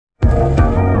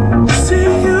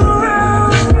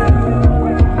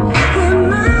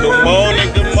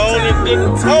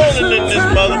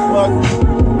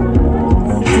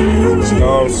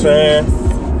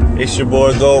man? It's your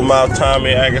boy Goldmouth Tommy,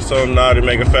 acting so naughty,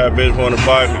 make a fat bitch wanna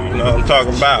bite me. You know what I'm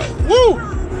talking about. Woo!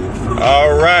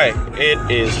 Alright,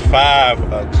 it is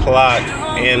 5 o'clock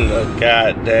in the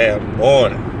goddamn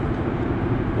morning.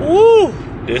 Woo!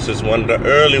 This is one of the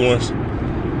early ones.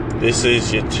 This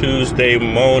is your Tuesday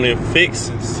morning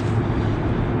fixes.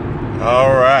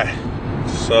 Alright,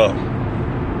 so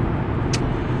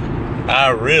I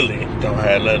really don't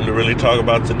have nothing to really talk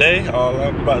about today. All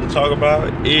I'm about to talk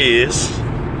about is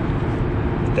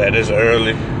that it's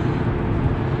early.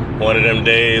 One of them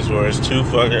days where it's too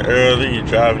fucking early. You're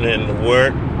driving into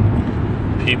work.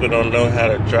 People don't know how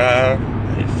to drive.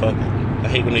 I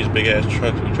hate when these big ass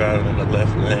trucks be driving in the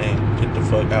left lane. Get the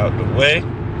fuck out the way.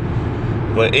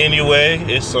 But anyway,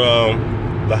 it's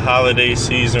the holiday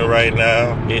season right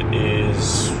now. It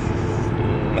is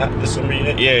not December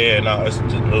yet. It's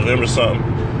November something.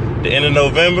 The end of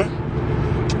November.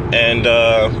 And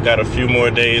got a few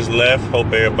more days left. Hope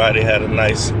everybody had a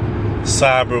nice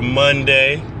Cyber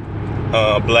Monday,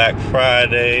 Black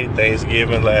Friday,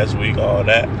 Thanksgiving last week, all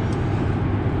that.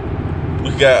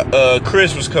 We got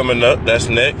Christmas coming up. That's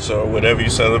next, or whatever you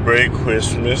celebrate.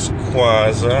 Christmas,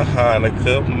 Kwanzaa,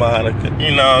 Hanukkah, Monica,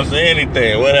 you know what I'm saying?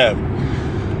 Anything, whatever.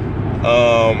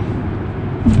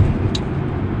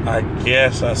 I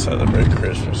guess I celebrate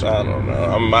Christmas. I don't know.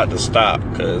 I'm about to stop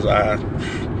because I'm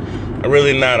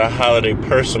really not a holiday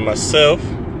person myself.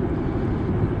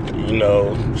 You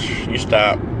know, you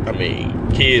stop. I mean,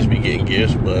 kids be getting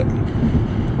gifts, but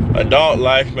adult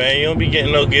life, man, you don't be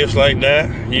getting no gifts like that.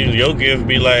 Your gift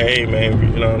be like, hey, man,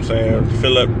 you know what I'm saying?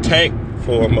 Fill up the tank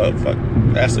for a motherfucker.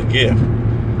 That's a gift.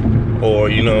 Or,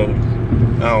 you know,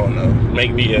 I don't know,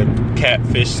 make me a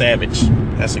catfish sandwich.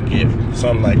 That's a gift.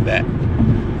 Something like that.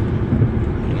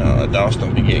 You know, adults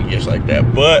don't be getting gifts like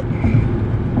that. But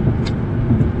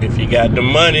if you got the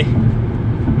money,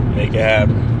 make it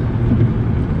happen.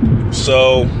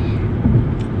 So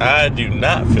I do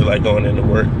not feel like going into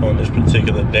work on this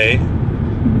particular day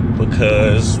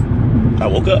because I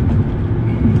woke up.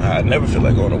 I never feel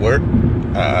like going to work.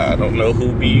 I don't know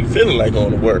who be feeling like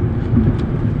going to work.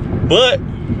 But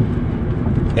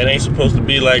it ain't supposed to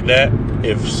be like that.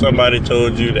 If somebody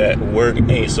told you that work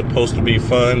ain't supposed to be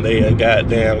fun, they a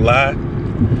goddamn lie.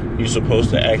 You're supposed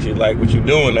to actually like what you're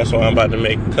doing. That's why I'm about to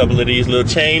make a couple of these little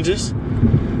changes.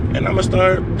 And I'm going to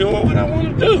start doing what I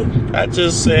want to do. I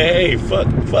just say, hey,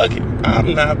 fuck it.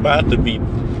 I'm not about to be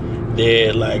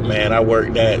dead like, man, I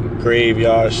work that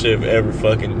graveyard shift every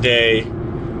fucking day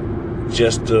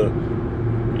just to,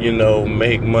 you know,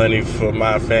 make money for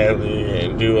my family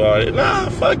and do all that. Nah,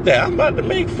 fuck that. I'm about to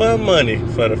make fun money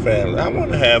for the family. I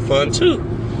want to have fun too.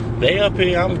 They up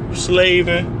here, I'm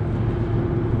slaving,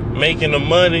 making the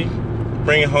money,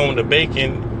 bringing home the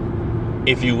bacon,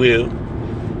 if you will.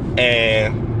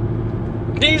 And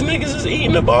these niggas is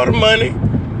eating up all the money,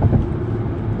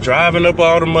 driving up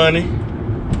all the money,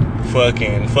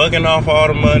 fucking off all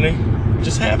the money,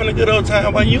 just having a good old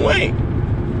time while you ain't.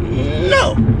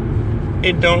 No.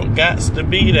 It don't gots to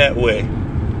be that way.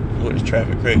 What is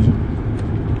traffic crazy?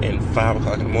 And 5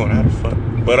 o'clock in the morning, how the fuck?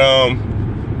 But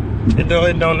it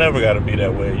don't never gotta be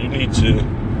that way. You need to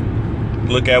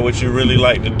look at what you really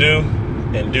like to do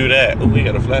and do that. Oh, we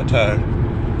got a flat tire.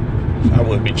 I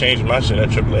wouldn't be changing my shit at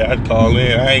AAA. I'd call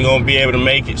in. I ain't gonna be able to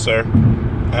make it, sir.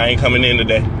 I ain't coming in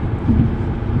today.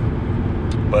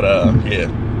 But yeah.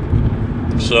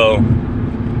 So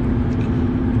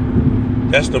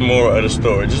that's the moral of the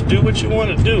story. Just do what you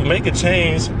want to do. Make a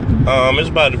change. It's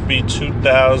about to be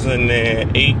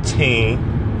 2018.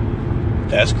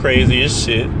 That's crazy as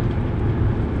shit.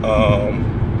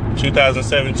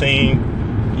 2017,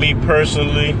 me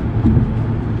personally,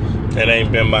 it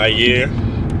ain't been my year.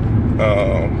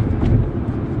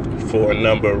 For a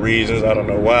number of reasons. I don't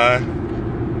know why.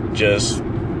 Just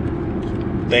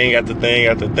thing after thing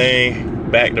after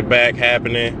thing, back to back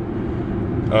happening.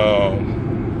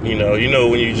 You know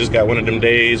when you just got one of them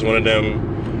days, one of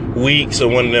them weeks, or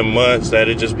one of them months that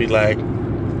it just be like,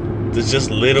 there's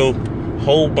just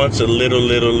whole bunch of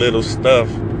little stuff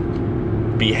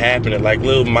be happening, like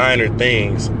little minor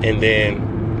things, and then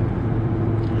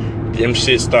them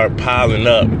shit start piling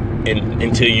up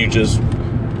until you just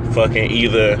fucking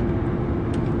either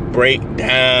break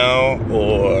down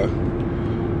or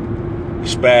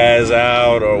spaz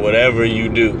out or whatever you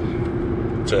do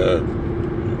to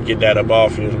get that up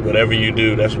off you. Whatever you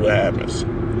do, that's what happens.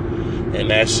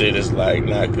 And that shit is like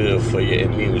not good for your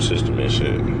immune system and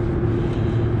shit.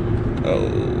 Oh.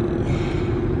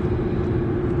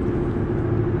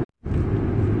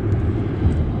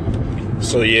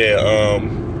 So yeah,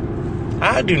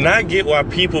 I do not get why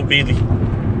people be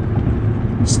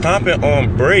stomping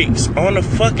on brakes on the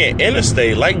fucking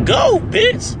interstate. Like, go,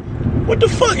 bitch. What the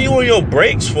fuck you on your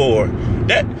brakes for?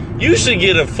 That you should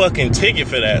get a fucking ticket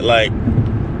for that. Like,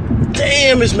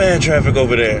 damn, it's mad traffic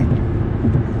over there.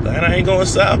 Like, I ain't going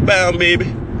southbound,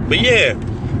 baby. But yeah,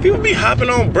 people be hopping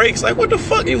on brakes. Like, what the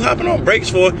fuck you hopping on brakes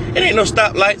for? It ain't no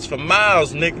stoplights for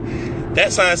miles, nigga.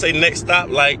 That sign say next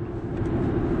stoplight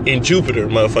in Jupiter,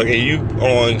 motherfucker. You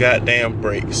on goddamn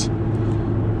brakes.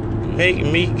 Make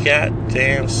me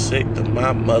goddamn sick to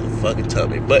my motherfucking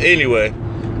tummy. But anyway,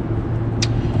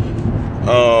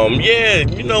 yeah,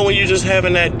 you know when you just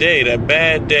having that day, that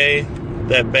bad day,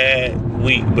 that bad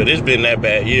week, but it's been that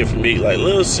bad year for me. Like,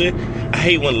 little shit, I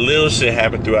hate when little shit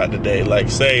happen throughout the day. Like,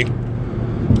 say,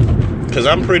 because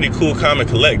I'm pretty cool, calm, and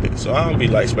collected, so I don't be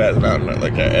like spazzing out or nothing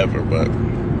like that ever, but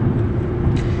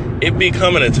it be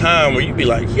coming a time where you be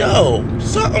like, yo,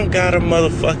 something gotta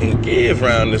motherfucking give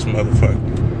around this motherfucker.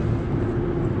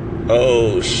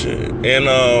 Oh shit. And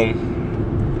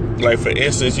like, for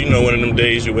instance, you know, one of them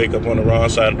days you wake up on the wrong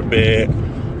side of the bed,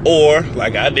 or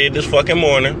like I did this fucking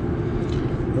morning,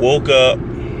 woke up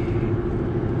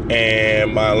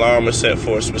and my alarm was set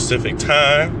for a specific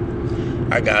time.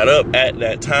 I got up at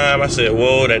that time. I said,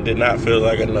 whoa, that did not feel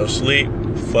like enough sleep.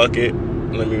 Fuck it.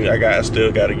 I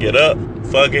still gotta get up.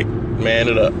 Fuck it. Man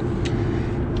it up.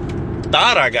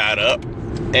 Thought I got up,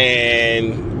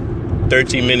 and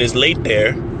 13 minutes late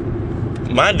there,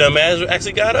 my dumb ass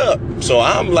actually got up. So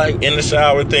I'm like in the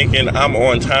shower thinking I'm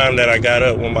on time that I got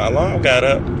up when my alarm got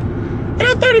up. And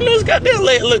I'm 30 minutes goddamn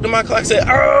late. I looked at my clock and said,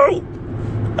 oh!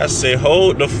 I said,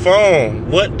 hold the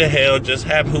phone. What the hell just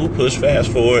happened? Who pushed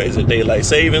fast forward? Is it daylight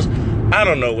savings? I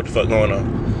don't know what the fuck going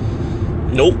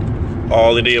on. Nope.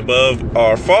 All of the above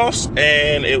are false,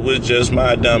 and it was just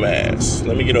my dumb ass.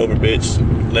 Let me get over, bitch.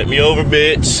 Let me over,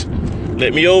 bitch.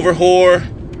 Let me over, whore.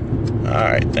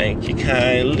 Alright, thank you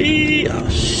kindly. Oh,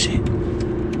 shit.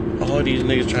 All these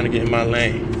niggas trying to get in my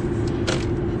lane.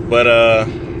 But,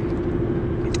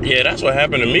 yeah, that's what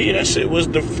happened to me. That shit was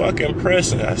the fucking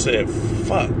pressing. I said,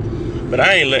 fuck. But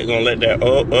I ain't gonna let that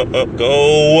up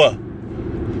go.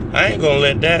 I ain't gonna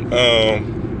let that,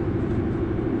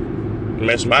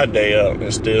 mess my day up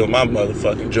and steal my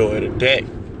motherfucking joy of the day.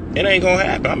 It ain't gonna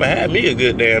happen. I'm gonna have me a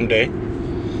good damn day.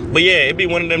 But yeah, it be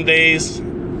one of them days,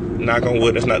 knock on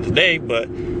wood, that's not today, but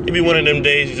it be one of them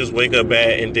days you just wake up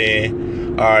bad and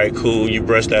then, all right, cool, you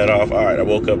brush that off. All right, I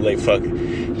woke up late, fuck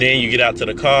it. Then you get out to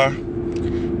the car,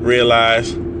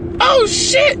 realize, oh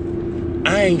shit,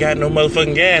 I ain't got no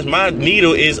motherfucking gas. My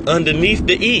needle is underneath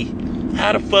the E.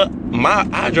 How the fuck,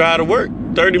 I drive to work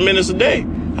 30 minutes a day.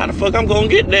 How the fuck I'm gonna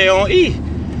get there on E?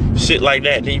 Shit like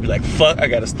that. Then you be like, fuck, I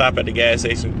gotta stop at the gas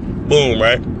station. Boom,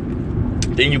 right?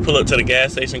 Then you pull up to the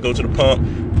gas station, go to the pump,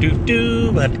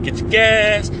 about to get your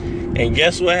gas. And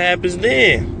guess what happens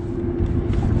then?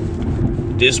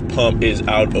 This pump is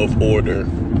out of order.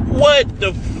 What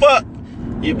the fuck?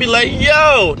 You be like,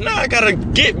 yo, now I gotta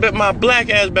get my black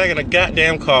ass back in the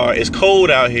goddamn car. It's cold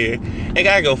out here. And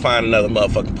gotta go find another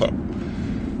motherfucking pump.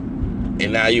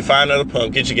 And now you find another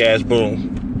pump, get your gas, boom.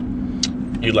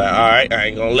 You like, all right, I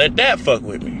ain't gonna let that fuck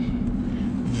with me.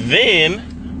 Then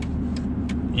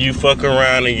you fuck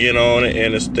around and get on the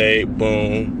interstate,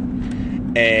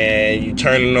 boom, and you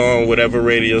turn it on whatever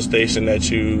radio station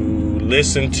that you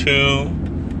listen to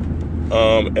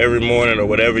every morning or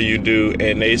whatever you do,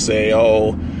 and they say,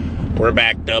 oh, we're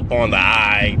backed up on the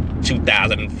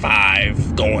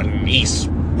I-2005 going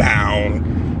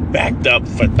eastbound, backed up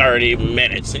for 30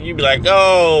 minutes. And you be like,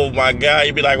 oh my God.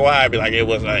 You be like, why? Be like, it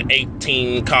was an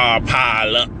 18 car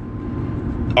pile up.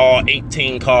 All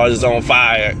 18 cars is on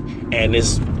fire, and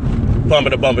it's bumper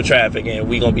to bumper traffic, and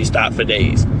we gonna be stopped for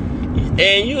days.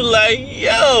 And you like,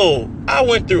 yo, I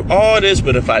went through all this,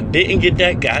 but if I didn't get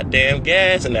that goddamn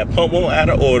gas and that pump went out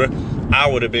of order, I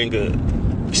would have been good.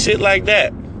 Shit like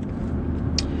that.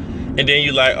 And then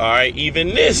you like, all right, even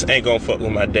this ain't gonna fuck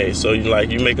with my day. So you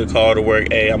like, you make a call to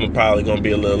work. Hey, I'm probably gonna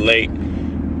be a little late.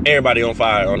 Everybody on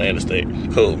fire on the interstate.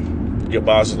 Cool. Your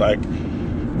boss is like,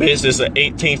 bitch, this is the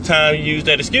 18th time you use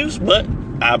that excuse, but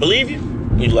I believe you.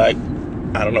 You like,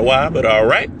 I don't know why, but all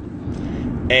right.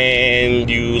 And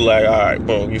you like, all right,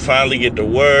 boom. You finally get to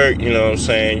work. You know what I'm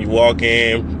saying? You walk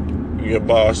in. Your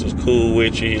boss is cool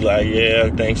with you. He's like, yeah,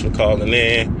 thanks for calling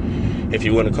in. If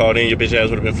you wouldn't have called in, your bitch ass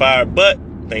would have been fired. But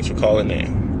thanks for calling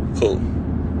in. Cool.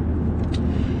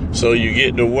 So you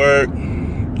get to work.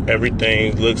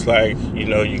 Everything looks like, you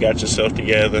know, you got yourself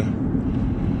together.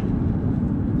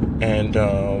 And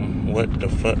what the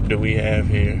fuck do we have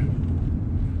here?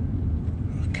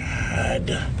 Oh,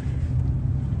 God.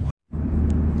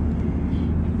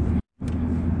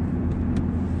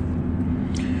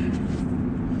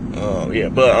 Oh, yeah.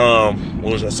 But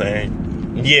what was I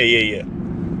saying? Yeah.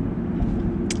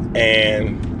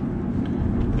 And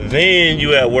then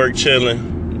you at work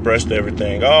chilling, brushed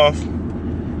everything off,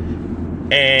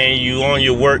 and you on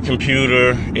your work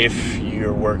computer, if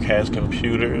your work has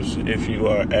computers. If you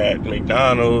are at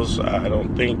McDonald's, I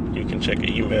don't think you can check an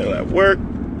email at work.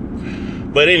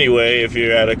 But anyway, if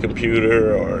you're at a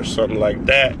computer or something like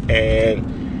that,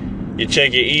 and you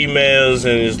check your emails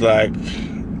and it's like,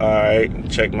 all right,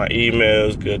 check my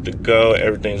emails, good to go,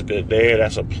 everything's good there,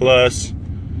 that's a plus.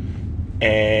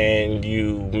 And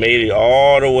you made it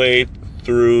all the way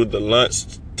through the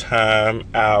lunchtime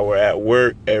hour at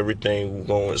work, everything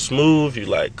going smooth, you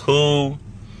like, cool,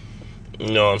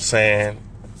 you know what I'm saying?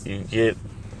 You get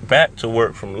back to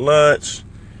work from lunch,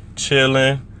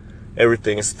 chilling,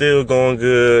 everything is still going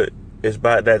good. It's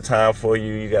about that time for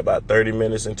you. You got about 30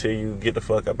 minutes until you get the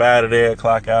fuck up out of there,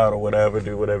 clock out or whatever,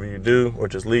 do whatever you do, or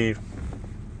just leave.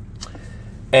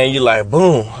 And you like,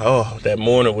 boom, oh, that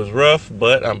morning was rough,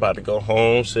 but I'm about to go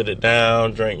home, sit it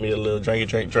down, drink me a little drink,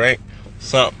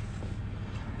 something.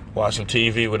 Watch some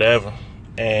TV, whatever.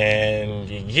 And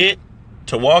you get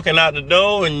to walking out the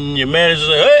door and your manager's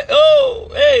like,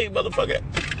 hey, motherfucker.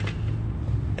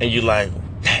 And you like,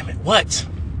 damn it, what?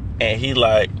 And he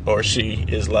like, or she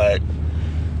is like,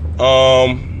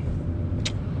 one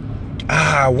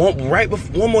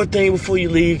more thing before you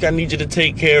leave, I need you to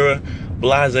take care of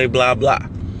blase, blah, blah.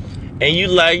 And you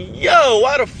like, yo,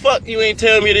 why the fuck you ain't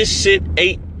telling me this shit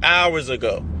 8 hours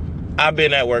ago? I've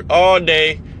been at work all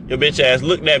day. Your bitch ass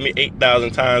looked at me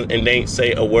 8,000 times and they ain't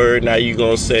say a word. Now you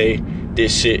gonna say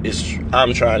this shit is,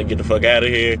 I'm trying to get the fuck out of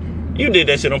here. You did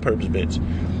that shit on purpose, bitch.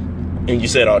 And you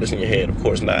said all this in your head, of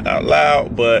course not out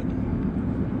loud, but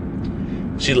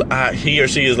he or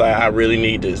she is like, I really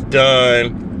need this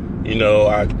done. You know,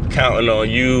 I'm counting on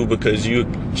you because you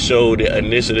showed the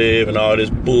initiative and all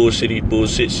this bullshit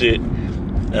shit.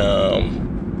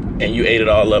 And you ate it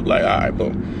all up like, all right,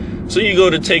 boom. So you go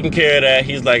to taking care of that.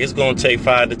 He's like, it's going to take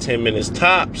 5 to 10 minutes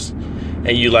tops.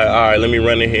 And you like, all right, let me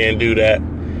run in here and do that.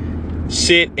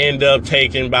 Shit end up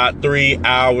taking about 3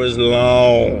 hours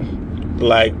long.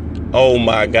 Like, oh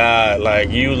my God. Like,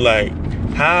 you like,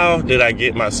 how did I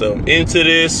get myself into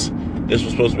this? This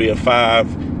was supposed to be a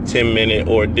 5-10 minute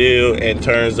ordeal, and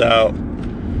turns out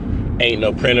ain't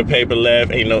no printer paper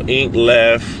left, ain't no ink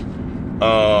left.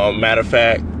 Matter of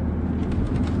fact,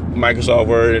 Microsoft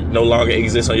Word no longer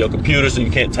exists on your computer, so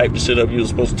you can't type the shit up you were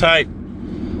supposed to type.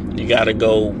 You gotta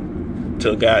go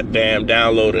to goddamn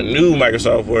download a new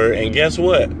Microsoft Word, and guess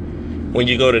what? When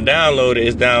you go to download it,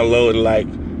 it's downloading like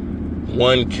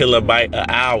 1 kilobyte an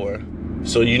hour.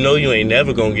 So you know you ain't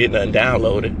never gonna get nothing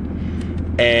downloaded.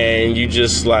 And you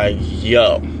just like,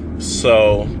 yo.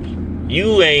 So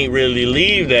you ain't really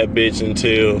leave that bitch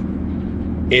until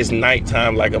it's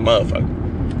nighttime like a motherfucker.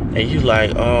 And you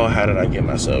like, oh, how did I get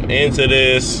myself into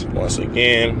this? Once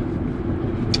again.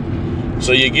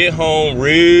 So you get home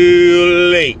real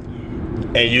late.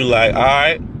 And you like, all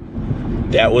right,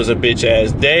 that was a bitch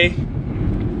ass day.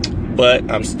 But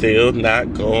I'm still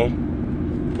not gonna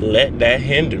let that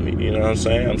hinder me. You know what I'm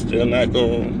saying? I'm still not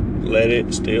gonna let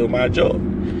it steal my joy.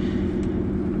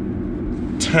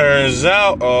 Turns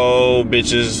out, oh,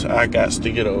 bitches, I got to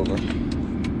get over.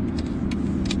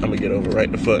 I'm gonna get over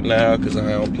right the fuck now because I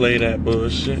don't play that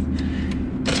bullshit.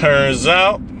 Turns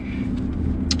out,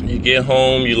 you get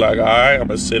home, you like, all right, I'm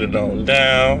gonna sit it on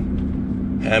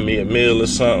down, have me a meal or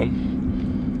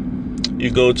something.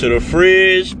 You go to the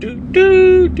fridge, open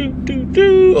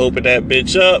that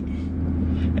bitch up,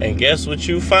 and guess what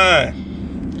you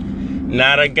find?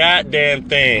 Not a goddamn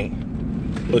thing.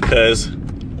 Because,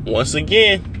 once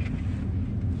again,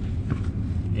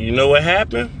 you know what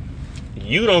happened?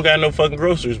 You don't got no fucking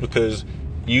groceries because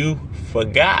you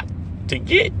forgot to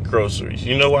get groceries.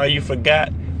 You know why you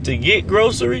forgot to get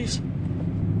groceries?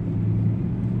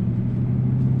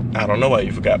 I don't know why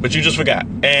you forgot, but you just forgot.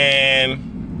 And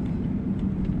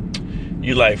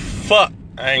you like, fuck,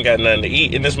 I ain't got nothing to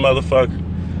eat in this motherfucker.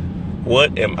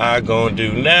 What am I gonna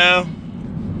do now?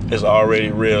 It's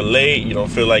already real late. You don't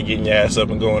feel like getting your ass up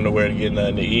and going nowhere to get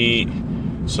nothing to eat.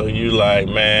 So you like,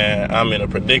 man, I'm in a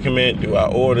predicament. Do I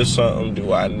order something?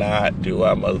 Do I not? Do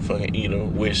I motherfucking eat a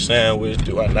wish sandwich?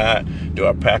 Do I not? Do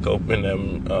I break open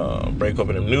them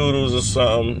noodles or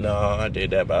something? No, I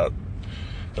did that about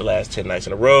the last 10 nights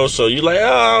in a row. So you like,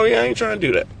 oh, yeah, I ain't trying to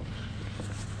do that.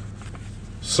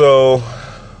 So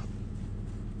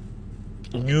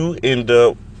you end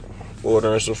up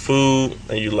ordering some food,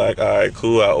 and you like, all right,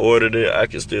 cool, I ordered it. I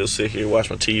can still sit here,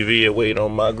 watch my TV, and wait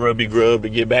on my grubby grub to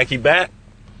get back.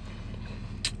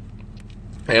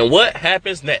 And what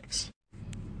happens next?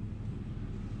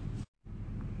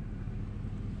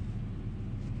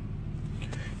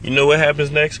 You know what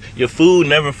happens next? Your food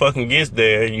never fucking gets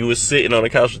there. You was sitting on the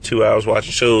couch for 2 hours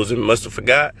watching shows and must have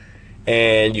forgot.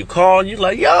 And you call, you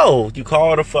like, yo, you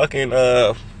call the fucking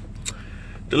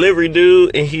delivery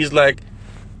dude, and he's like,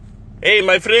 hey,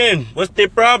 my friend, what's the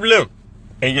problem?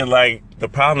 And you're like, the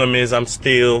problem is I'm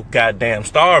still goddamn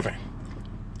starving.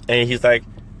 And he's like,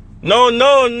 no,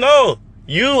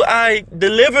 I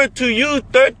delivered to you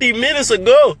 30 minutes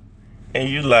ago. And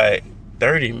you like,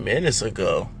 30 minutes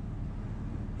ago?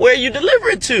 Where you deliver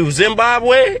it to?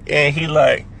 Zimbabwe? And he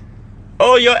like,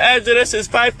 oh, your address is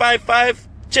 555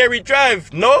 Cherry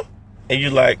Drive, no? And you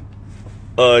like,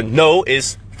 no,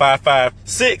 it's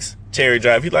 556 Cherry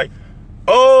Drive. He's like,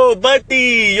 oh,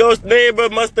 buddy, your neighbor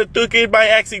must have took it by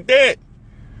accident.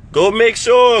 Go make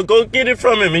sure, go get it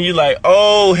from him. And you like,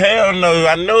 oh, hell no,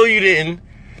 I know you didn't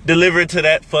deliver it to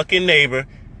that fucking neighbor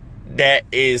that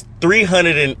is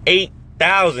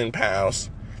 308,000 pounds.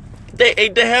 They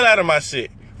ate the hell out of my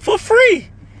shit for free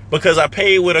because I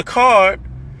paid with a card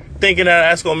thinking that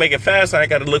that's going to make it faster. I ain't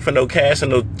got to look for no cash and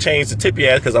no change to tip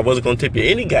your ass because I wasn't going to tip you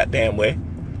any goddamn way.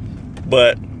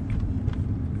 But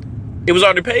it was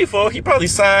already paid for. He probably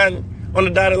signed on the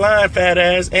dotted line, fat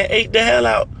ass, and ate the hell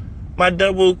out my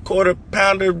double quarter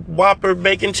pounder Whopper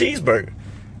bacon cheeseburger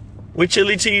with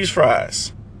chili cheese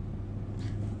fries.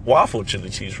 Waffle chili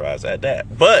cheese fries at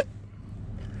that. But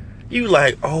you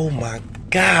like, oh my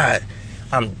God,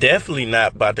 I'm definitely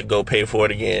not about to go pay for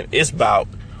it again. It's about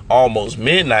almost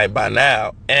midnight by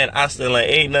now, and I still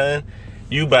ain't ate nothing.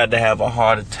 You about to have a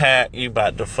heart attack. You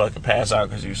about to fucking pass out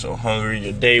because you're so hungry.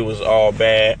 Your day was all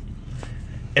bad.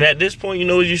 And at this point, you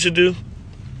know what you should do?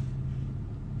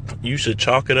 You should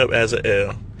chalk it up as an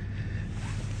L.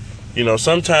 You know,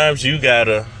 sometimes you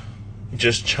gotta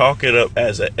just chalk it up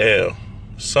as an L.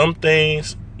 Some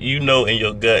things, you know in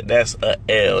your gut, that's a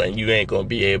L, and you ain't gonna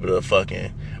be able to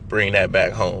fucking bring that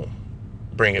back home.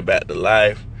 Bring it back to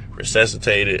life.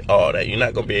 Resuscitate it, all that. You're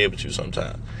not gonna be able to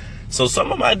sometimes. So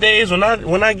some of my days when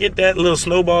I get that little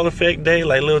snowball effect day,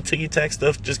 like little ticky tack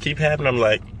stuff just keep happening, I'm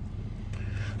like,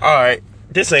 all right,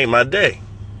 this ain't my day.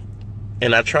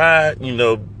 And I tried, you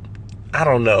know, I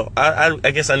don't know.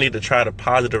 I guess I need to try the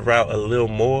positive route a little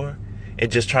more and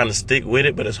just trying to stick with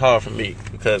it, but it's hard for me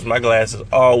because my glass is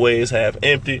always half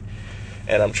empty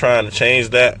and I'm trying to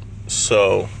change that.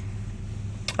 So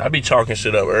I be chalking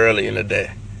shit up early in the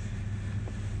day.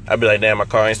 I'd be like, damn, my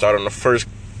car ain't started on the first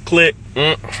click.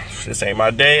 This ain't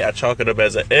my day. I chalk it up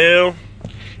as an L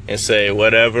and say,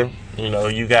 whatever, you know,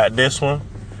 you got this one,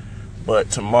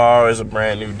 but tomorrow is a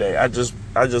brand new day. I just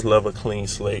love a clean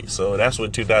slate. So that's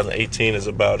what 2018 is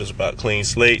about. It's about clean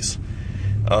slates.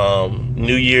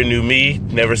 New year, new me.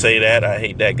 Never say that. I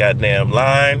hate that goddamn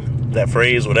line, that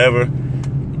phrase, whatever.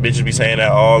 Bitches be saying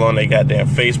that all on their goddamn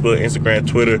Facebook, Instagram,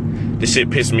 Twitter. This shit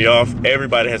pisses me off.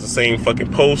 Everybody has the same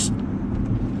fucking post.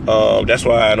 That's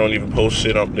why I don't even post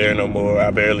shit up there no more.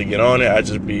 I barely get on it. I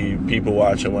just be people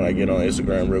watching when I get on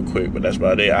Instagram real quick. But that's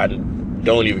about it. I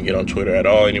don't even get on Twitter at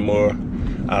all anymore.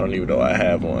 I don't even know I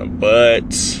have one. But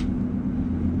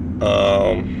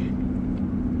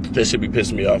that should be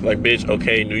pissing me off. Like, bitch,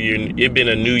 okay, new year. It been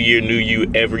a new year, new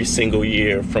you every single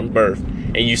year from birth.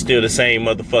 And you still the same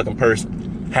motherfucking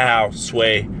person. How,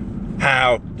 Sway?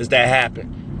 How does that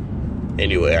happen?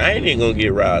 Anyway, I ain't even gonna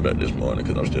get riled up this morning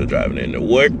because I'm still driving into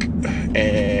work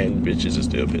and bitches are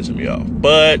still pissing me off.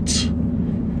 But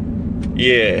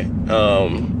yeah,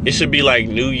 it should be like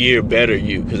new year, better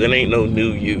you, because it ain't no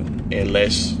new you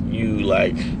unless you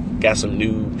like got some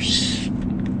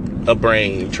a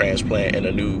brain transplant and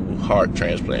a new heart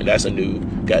transplant. That's a new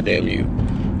goddamn you.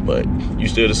 But you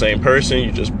still the same person,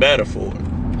 you just better for it.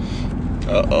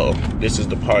 Uh-oh, this is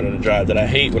the part of the drive that I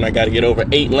hate, when I gotta get over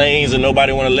 8 lanes and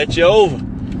nobody wanna let you over.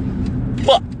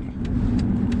 Fuck.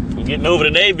 I'm getting over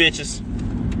today, bitches.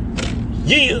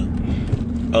 Yeah.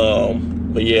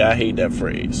 But yeah, I hate that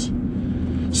phrase.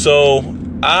 So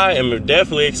I am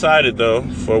definitely excited though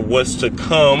for what's to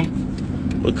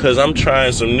come, because I'm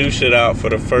trying some new shit out for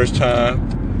the first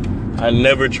time. I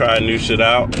never try new shit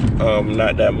out.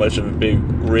 Not that much of a big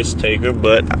risk taker,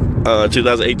 but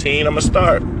 2018 I'm gonna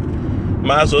start.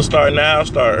 Might as well start now,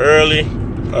 start early,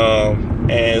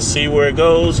 and see where it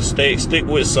goes. Stick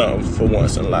with something for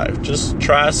once in life. Just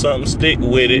try something, stick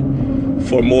with it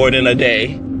for more than a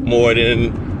day, more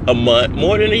than a month,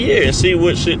 more than a year, and see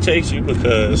what shit takes you,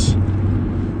 because,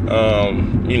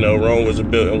 you know, Rome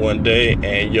wasn't built in one day,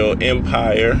 and your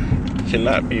empire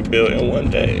cannot be built in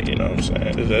one day. You know what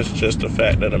I'm saying? That's just a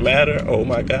fact of the matter. Oh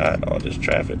my God, all this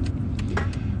traffic.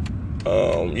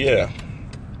 Yeah.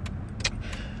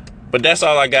 But that's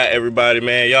all I got, everybody,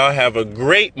 man. Y'all have a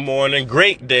great morning,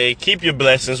 great day. Keep your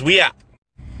blessings. We out.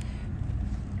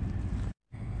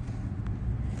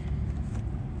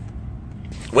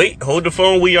 Wait, hold the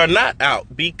phone. We are not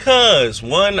out because,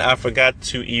 one, I forgot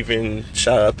to even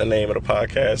shout out the name of the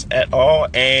podcast at all,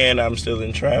 and I'm still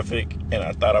in traffic, and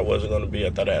I thought I wasn't going to be. I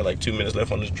thought I had like 2 minutes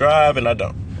left on this drive, and I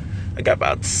don't. I got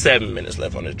about 7 minutes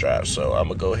left on this drive, so I'm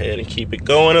going to go ahead and keep it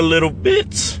going a little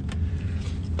bit.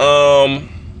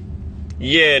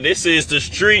 Yeah, this is The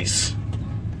Streets.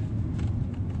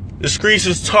 The Streets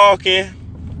is Talking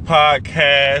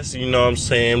podcast, you know what I'm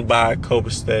saying, by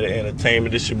Copacetic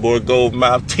Entertainment. This your boy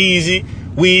Goldmouth, Teasy,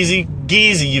 Wheezy,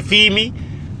 Geezy, you feel me?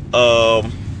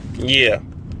 Yeah.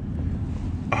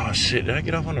 Oh shit, did I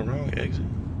get off on the wrong exit?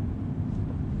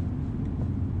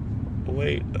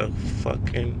 Wait a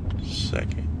fucking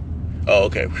second. Oh,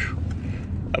 okay.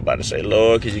 I'm about to say,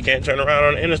 Lord, because you can't turn around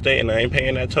on the interstate and I ain't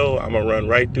paying that toll. I'm gonna run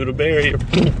right through the barrier.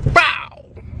 Bow!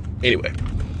 Anyway,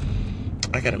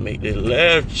 I gotta make this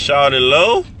left, shawty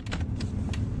low.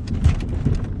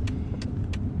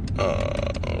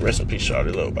 Rest in peace,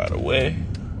 shawty low, by the way.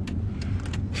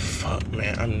 Fuck,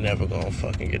 man, I'm never gonna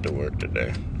fucking get to work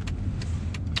today.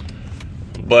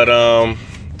 But,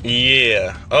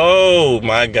 yeah. Oh,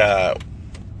 my God.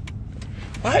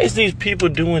 Why is these people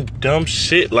doing dumb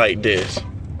shit like this?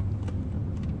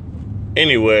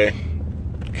 Anyway,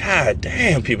 god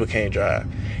damn, people can't drive.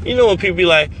 You know when people be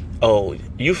like, oh,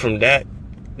 you from that?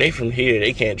 They from here,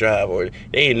 they can't drive, or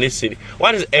they in this city.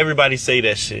 Why does everybody say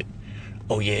that shit?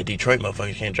 Oh yeah, Detroit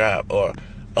motherfuckers can't drive. Or,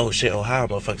 oh shit, Ohio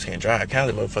motherfuckers can't drive.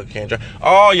 Cali motherfuckers can't drive.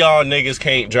 All y'all niggas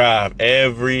can't drive.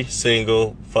 Every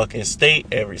single fucking state,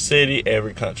 every city,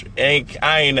 every country.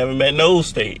 I ain't never met no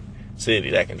state, city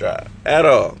that can drive at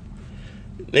all.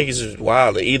 Niggas is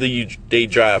wild. Either they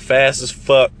drive fast as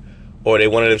fuck, or they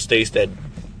one of them states that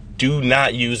do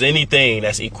not use anything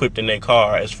that's equipped in their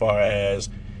car as far as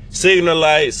signal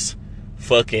lights,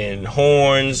 fucking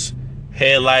horns,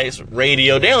 headlights,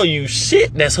 radio. They don't use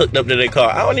shit that's hooked up to their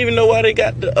car. I don't even know why they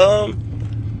got the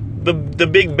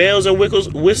big bells and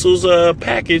whistles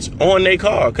package on their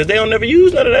car, because they don't never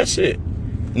use none of that shit.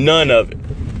 None of it.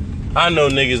 I know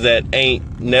niggas that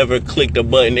ain't never clicked a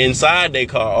button inside their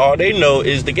car. All they know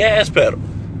is the gas pedal.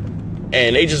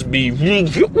 And they just be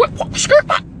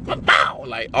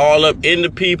like all up into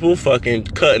people, fucking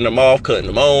cutting them off, cutting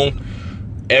them on,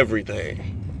 everything.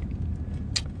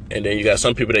 And then you got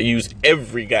some people that use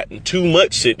gotten too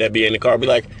much shit that be in the car. Be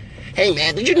like, hey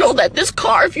man, did you know that this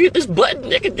car, if you hit this button,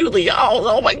 they can do the y'all?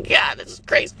 Oh my God, this is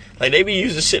crazy. Like they be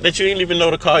using shit that you didn't even know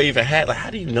the car even had. Like, how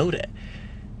do you know that?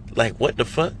 Like, what the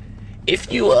fuck?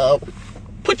 If you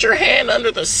put your hand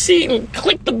under the seat and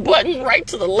click the button right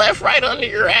to the left, right under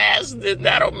your ass, then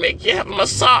that'll make you have a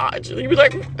massage. And you be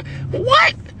like,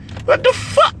 what? What the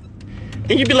fuck?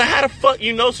 And you be like, how the fuck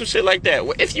you know some shit like that?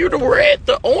 If you'd have read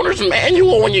the owner's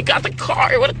manual when you got the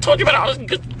car, it would have told you about all this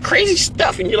good, crazy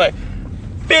stuff. And you're like,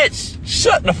 bitch,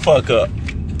 shut the fuck up.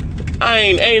 I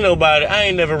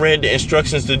ain't never read the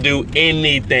instructions to do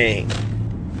anything.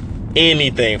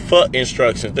 Anything. Fuck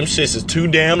instructions. Them shits is too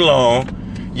damn long.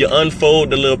 You unfold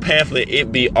the little pamphlet,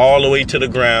 it be all the way to the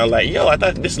ground. Like, yo, I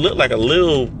thought this looked like a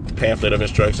little pamphlet of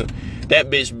instructions. That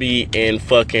bitch be in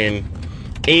fucking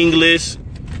English,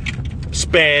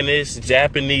 Spanish,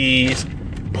 Japanese,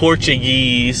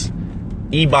 Portuguese,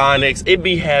 Ebonics. It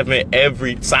be having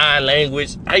every sign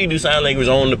language. How you do sign language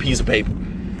on the piece of paper?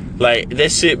 Like,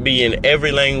 that shit be in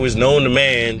every language known to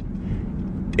man.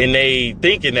 And they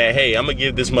thinking that, hey, I'm gonna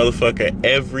give this motherfucker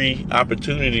every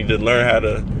opportunity to learn how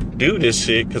to do this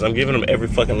shit because I'm giving them every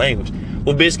fucking language.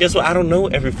 Well, bitch, guess what? I don't know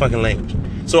every fucking language.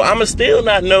 So I'ma still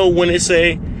not know when it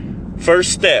say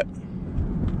first step,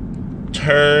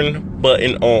 turn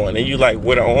button on. And you like,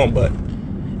 what an on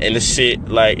button? And the shit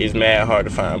like is mad hard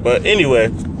to find. But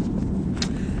anyway,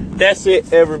 that's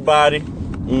it, everybody.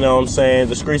 You know what I'm saying?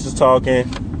 The Streets is Talking.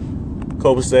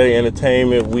 Copacetic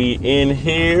Entertainment. We in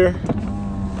here.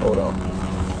 Hold on.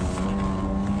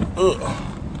 Ugh.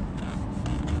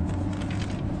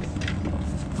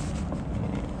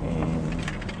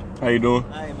 How you doing?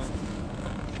 Hi, man.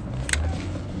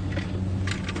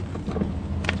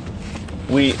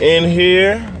 We in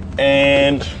here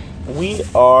and we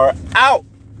are out.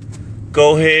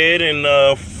 Go ahead and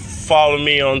follow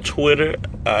me on Twitter.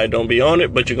 I don't be on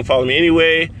it, but you can follow me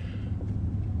anyway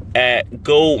at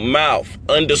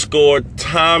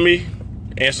goldmouth_Tommy.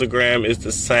 Instagram is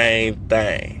the same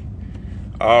thing.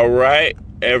 All right,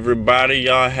 everybody,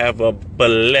 y'all have a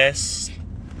blessed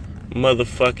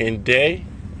motherfucking day.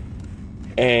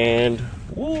 And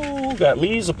woo, got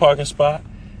me a parking spot.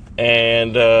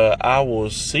 And I will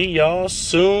see y'all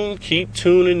soon. Keep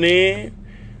tuning in.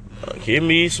 Give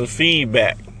me some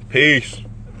feedback. Peace.